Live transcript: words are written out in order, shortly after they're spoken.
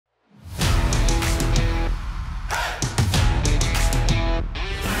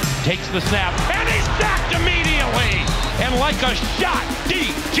takes the snap, and he's sacked immediately. And like a shot,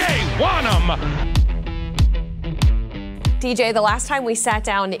 DJ Wonnum. DJ, the last time we sat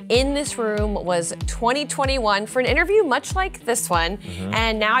down in this room was 2021 for an interview much like this one,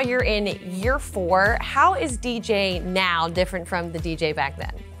 and now you're in year 4. How is DJ now different from the DJ back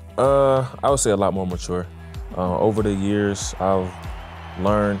then? I would say a lot more mature. Over the years, I've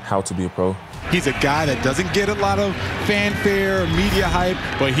learned how to be a pro. He's a guy that doesn't get a lot of fanfare, media hype,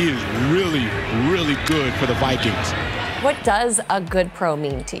 but he is really, really good for the Vikings. What does a good pro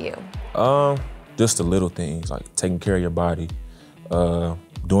mean to you? Just the little things, like taking care of your body,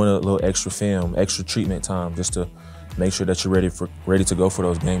 doing a little extra film, extra treatment time, just to make sure that you're ready to go for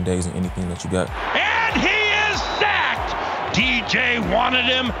those game days and anything that you got. And he is sacked! DJ wanted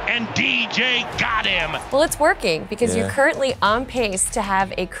him, and DJ got him. Well, it's working because you're currently on pace to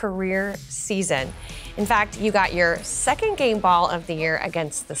have a career season. In fact, you got your 2nd game ball of the year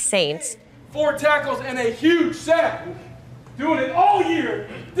against the Saints. 4 tackles and a huge sack. Doing it all year,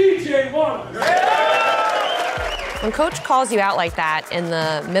 DJ Wonnum. When coach calls you out like that in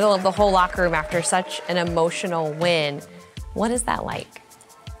the middle of the whole locker room after such an emotional win, what is that like?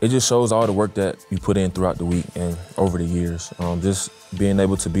 It just shows all the work that you put in throughout the week and over the years. Just being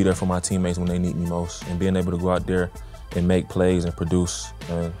able to be there for my teammates when they need me most, and being able to go out there and make plays and produce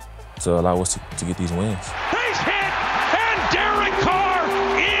to allow us to get these wins. He's hit, and Derek Carr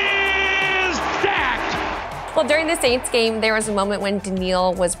is sacked. Well, during the Saints game, there was a moment when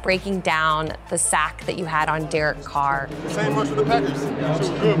Danielle was breaking down the sack that you had on Derek Carr. Same much for the Packers. It's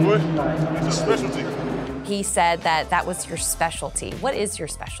good, boy. It's a specialty. He said that that was your specialty. What is your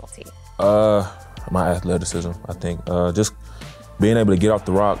specialty? My athleticism, I think. Just being able to get off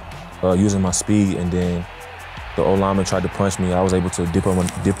the rock, using my speed, and then the old lineman tried to punch me. I was able to dip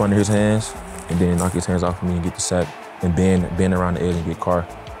under his hands and then knock his hands off of me and get the sack. And bend around the edge and get Carr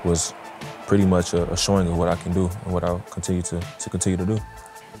was pretty much a showing of what I can do and what I'll continue to do.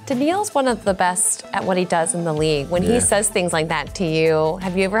 Danielle's one of the best at what he does in the league. When he says things like that to you,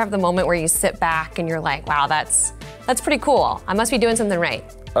 have you ever had the moment where you sit back and you're like, wow, that's pretty cool. I must be doing something right.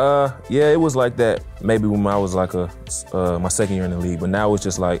 Yeah, it was like that maybe when I was like my 2nd year in the league, but now it's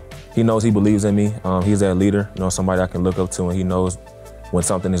just like he knows he believes in me. He's that leader, somebody I can look up to, and he knows when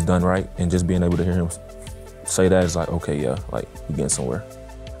something is done right, and just being able to hear him say that is like, okay, yeah, like you're getting somewhere.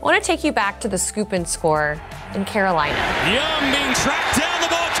 I want to take you back to the scoop and score in Carolina. Young being tracked down, the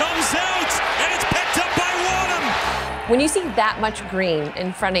ball comes out, and it's picked up by Wonnum. When you see that much green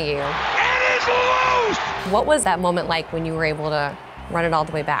in front of you, And it's loose! what was that moment like when you were able to run it all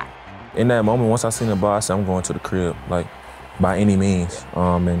the way back? In that moment, once I seen the ball, I said, I'm going to the crib, like by any means.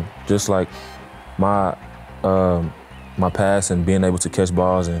 And just like my pass and being able to catch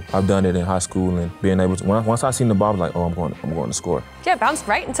balls, and I've done it in high school, and being able to, once I seen the ball, I was like, oh, I'm going to score. Yeah, it bounced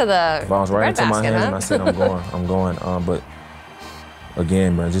right into the bounced right into my hands, huh? and I said, I'm going. But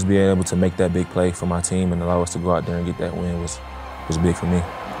again, man, just being able to make that big play for my team and allow us to go out there and get that win was big for me.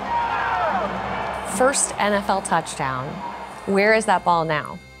 First NFL touchdown. Where is that ball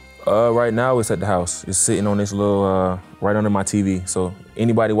now? Right now, it's at the house. It's sitting on this little, right under my TV. So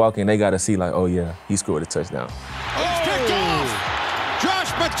anybody walking, they got to see like, oh yeah, he scored a touchdown. It's picked off.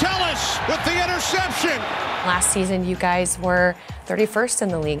 Josh Metellus with the interception. Last season, you guys were 31st in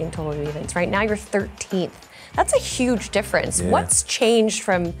the league in total evens. Right now, you're 13th. That's a huge difference. Yeah. What's changed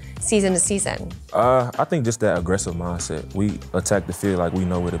from season to season? I think just that aggressive mindset. We attack the field like we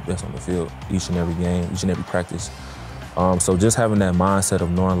know we're the best on the field each and every game, each and every practice. So just having that mindset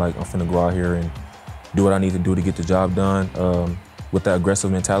of knowing like I'm finna go out here and do what I need to do to get the job done, with that aggressive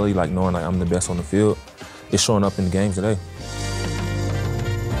mentality, like knowing like I'm the best on the field, it's showing up in the games today.